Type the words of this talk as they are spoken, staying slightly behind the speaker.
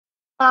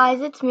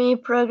Guys, it's me,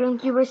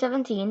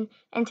 ProgramCuber17,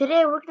 and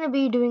today we're going to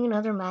be doing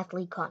another Math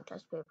League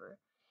contest paper.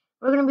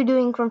 We're going to be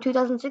doing from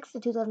 2006 to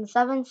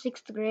 2007,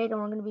 6th grade,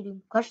 and we're going to be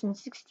doing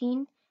questions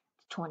 16 to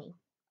 20.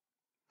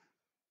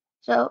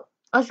 So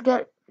let's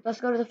go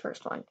to the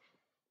first one.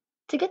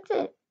 To get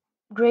the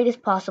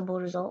greatest possible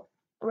result,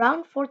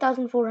 round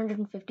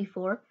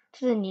 4,454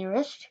 to the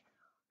nearest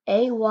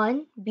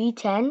A1,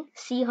 B10,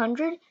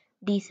 C100,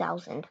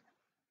 D1000.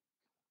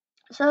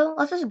 So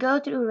let's just go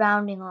through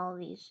rounding all of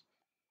these.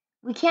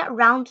 We can't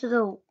round to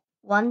the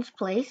ones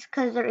place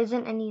because there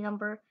isn't any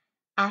number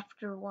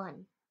after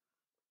 1.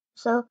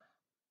 So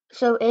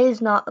A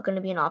is not going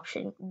to be an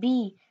option.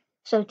 B,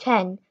 so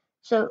 10.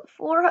 So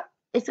 4,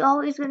 it's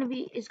going to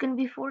be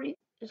 40.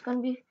 It's going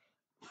to be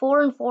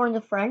 4 and 4 in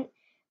the front,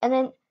 and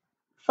then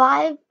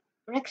 5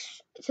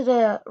 next to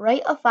the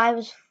right of 5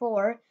 is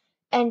 4,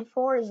 and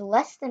 4 is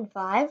less than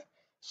 5.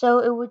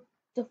 So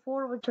the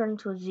 4 would turn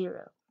into a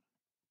 0,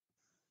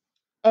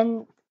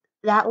 and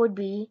that would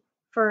be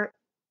for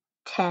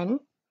 10.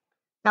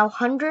 Now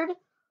 100,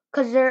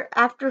 because there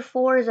after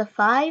 4 is a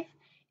 5,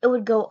 it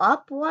would go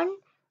up 1,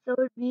 so it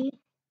would be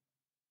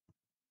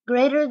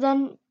greater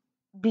than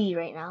B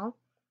right now.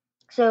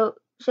 So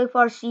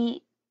far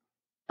C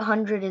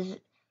 100 is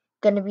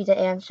going to be the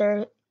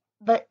answer,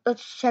 but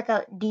let's check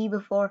out D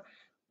before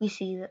we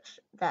see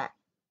that.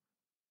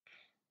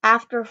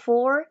 After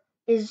 4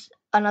 is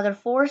another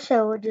 4,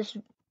 so it would just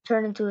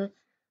turn into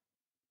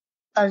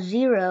a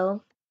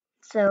 0,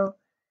 so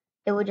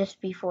it would just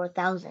be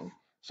 4,000.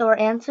 So our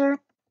answer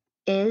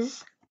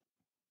is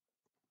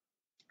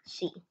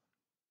C.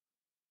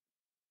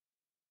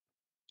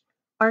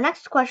 Our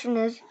next question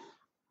is,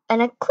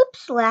 an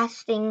eclipse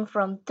lasting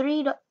from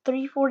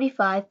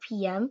 3:45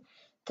 p.m.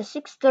 to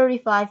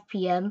 6:35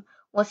 p.m.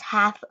 was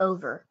half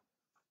over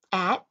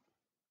at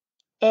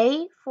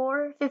A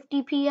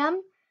 4:50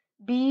 p.m.,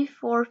 B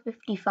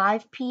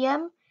 4:55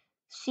 p.m.,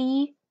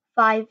 C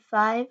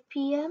 5:05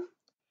 p.m.,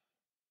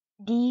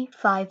 D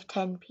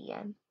 5:10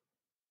 p.m.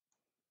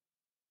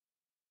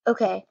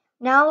 Okay,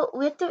 now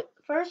we have to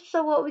first.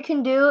 So what we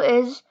can do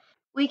is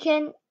we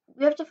have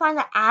to find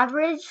the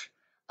average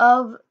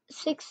of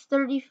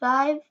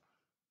 6:35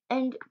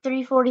 and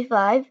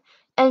 3:45.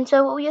 And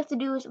so what we have to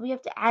do is we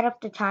have to add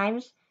up the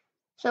times.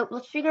 So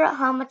let's figure out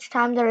how much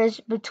time there is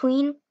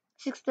between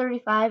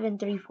 6:35 and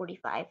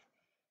 3:45.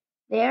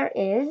 There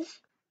is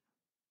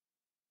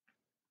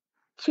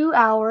 2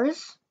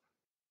 hours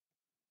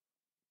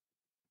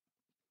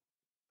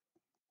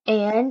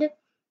and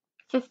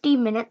 50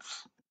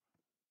 minutes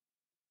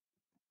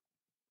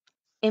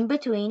in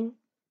between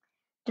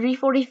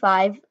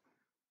 3:45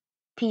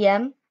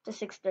 p.m. to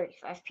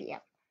 6:35 p.m.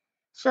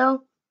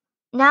 So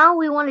now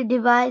we want to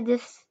divide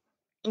this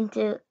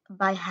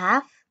by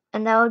half,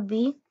 and that would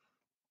be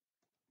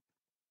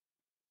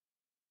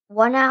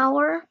 1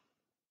 hour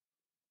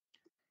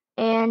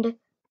and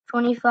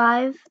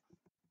 25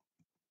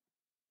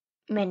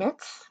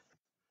 minutes.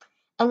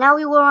 And now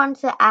we want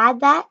to add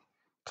that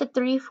to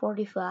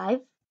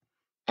 3:45,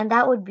 and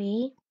that would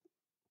be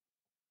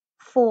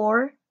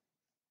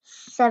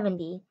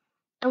 4:70.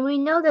 And we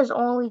know there's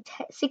only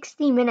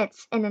 60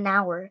 minutes in an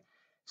hour,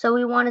 so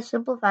we want to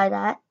simplify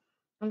that,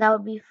 and that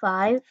would be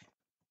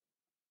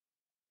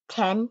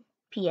 5:10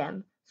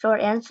 p.m. So our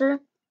answer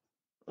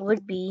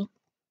would be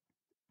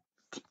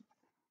D.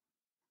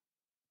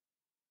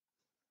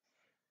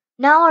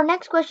 Now our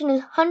next question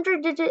is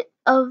 100 digit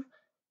of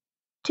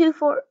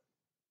 24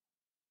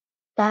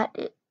 that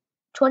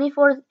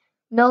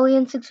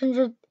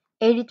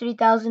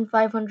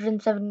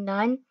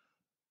 24,683,579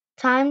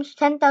 times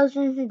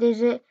 10,000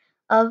 digit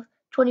of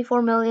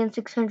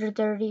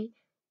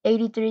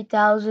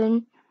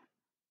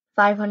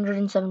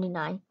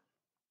 24,683,579.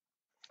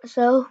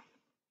 So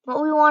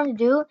what we want to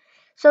do,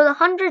 so the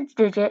hundredth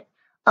digit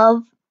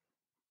of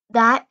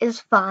that is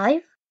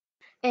 5,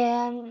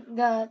 and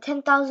the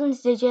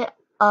 10,000th digit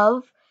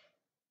of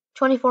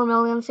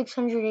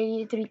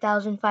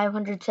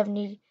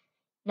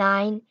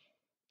 24,683,579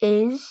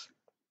 is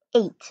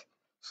 8.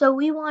 So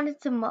we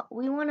want to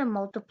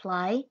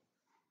multiply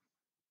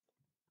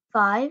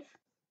 5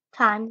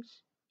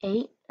 times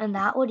 8, and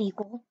that would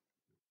equal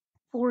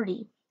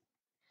 40.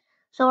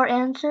 So our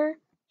answer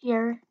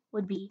here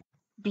would be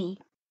B.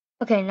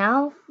 Okay,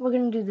 now we're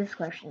going to do this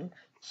question.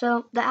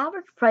 So the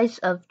average price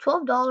of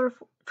 $12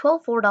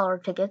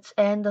 $4 tickets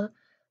and the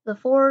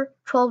 4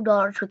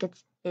 $12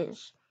 tickets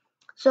is.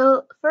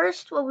 So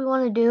first what we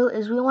want to do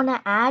is we want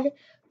to add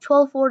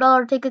 12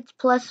 $4 tickets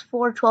plus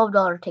 4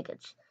 $12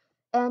 tickets.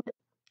 And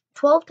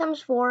 12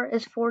 times 4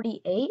 is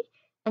 48,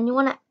 and you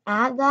want to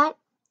add that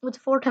with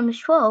 4 times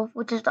 12,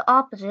 which is the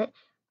opposite,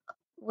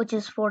 which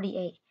is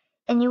 48.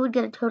 And you would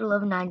get a total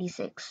of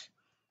 96.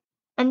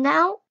 And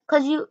now,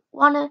 because you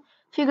want to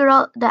figure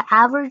out the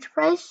average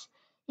price,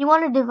 you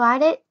want to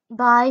divide it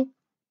by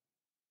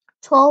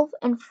 12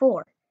 and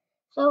 4.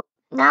 So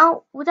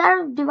now,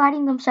 without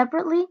dividing them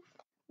separately,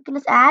 we can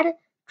just add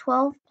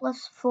 12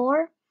 plus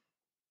 4,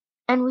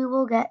 and we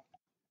will get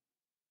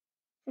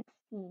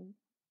 16.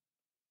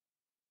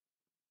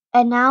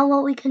 And now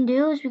what we can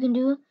do is we can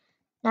do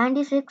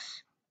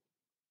 96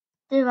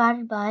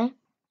 divided by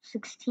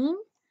 16,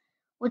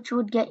 which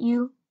would get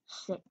you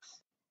 6.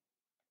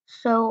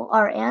 So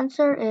our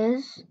answer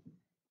is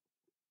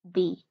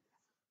B.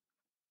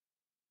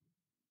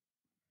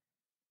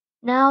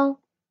 Now,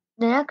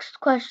 the next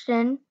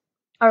question,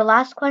 our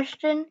last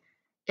question,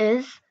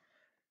 is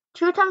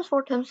 2 times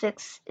 4 times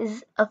 6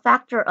 is a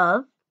factor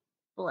of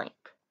blank.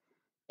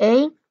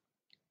 A,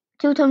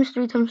 2 times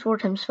 3 times 4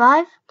 times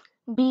 5.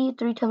 B,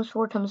 3 times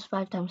 4 times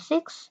 5 times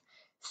 6.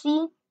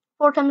 C,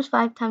 4 times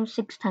 5 times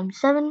 6 times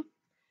 7.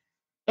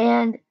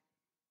 And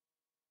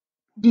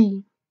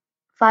D,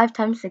 5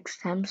 times 6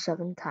 times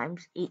 7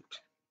 times 8.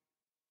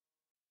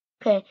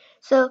 Okay,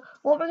 so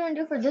what we're going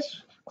to do for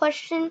this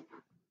question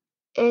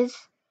is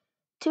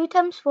 2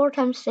 times 4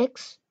 times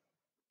 6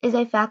 is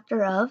a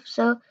factor of,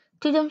 so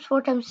 2 times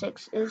 4 times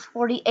 6 is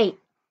 48.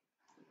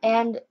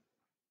 And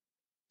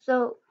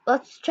so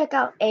let's check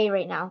out A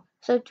right now.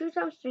 So 2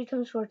 times 3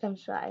 times 4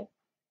 times 5.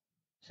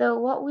 So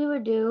what we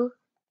would do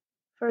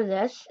for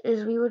this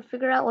is we would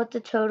figure out what the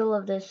total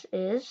of this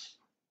is,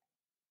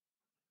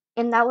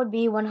 and that would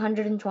be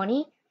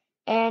 120.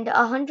 And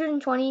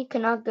 120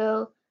 cannot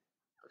go,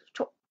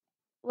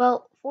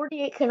 well,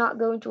 48 cannot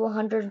go into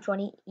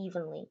 120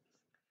 evenly.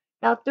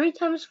 Now 3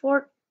 times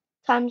 4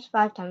 times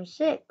 5 times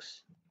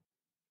 6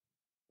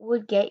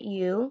 would get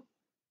you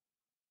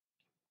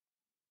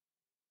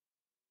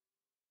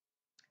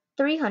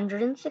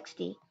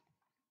 360.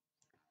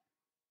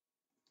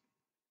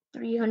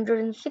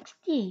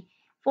 360.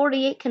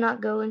 48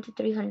 cannot go into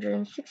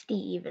 360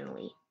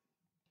 evenly.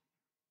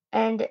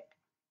 And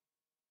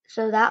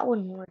so that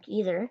wouldn't work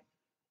either.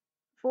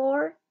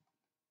 4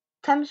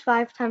 times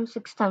 5 times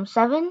 6 times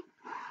 7.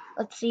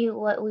 Let's see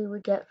what we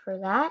would get for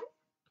that.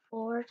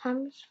 4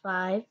 times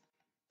 5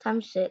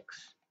 times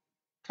 6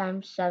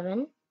 times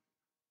 7.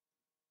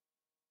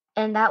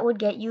 And that would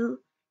get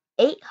you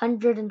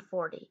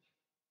 840.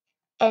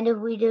 And if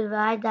we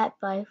divide that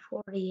by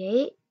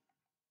 48,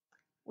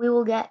 we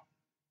will get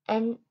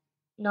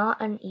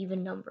not an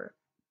even number.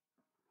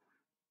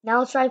 Now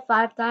let's try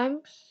 5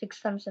 times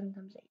 6 times 7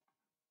 times 8.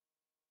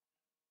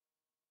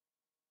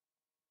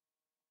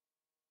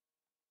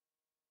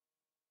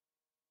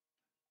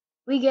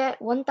 We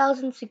get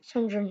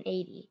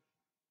 1,680.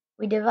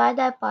 We divide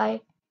that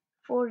by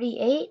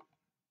 48,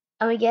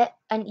 and we get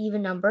an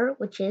even number,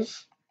 which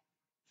is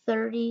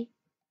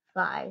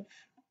 35.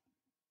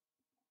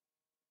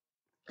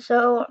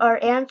 So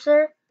our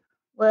answer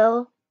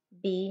will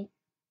be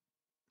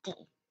D.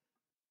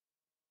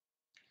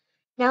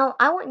 Now,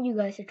 I want you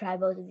guys to try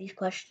both of these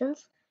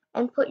questions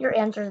and put your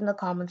answers in the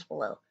comments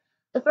below.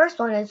 The first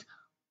one is,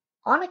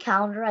 on a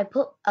calendar, I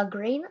put a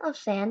grain of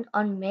sand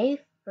on May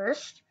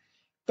 1st,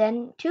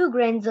 then 2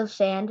 grains of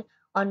sand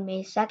on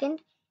May 2nd,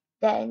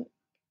 then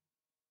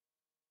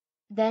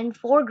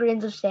 4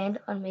 grains of sand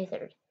on May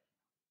 3rd.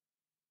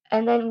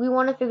 And then we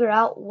want to figure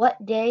out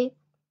what day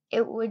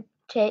it would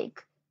take,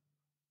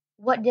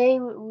 what day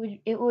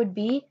it would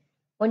be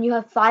when you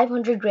have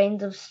 500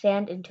 grains of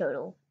sand in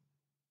total.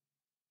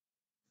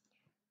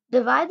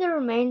 Divide the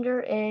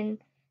remainder in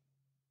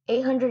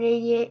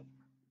 888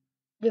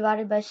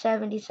 divided by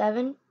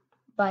 77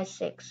 by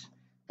 6.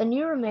 The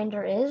new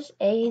remainder is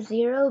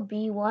A0,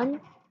 B1,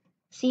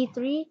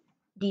 C3,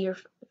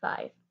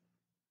 D5.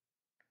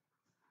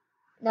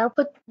 Now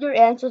put your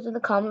answers in the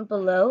comment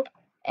below,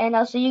 and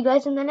I'll see you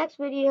guys in the next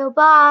video.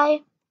 Bye!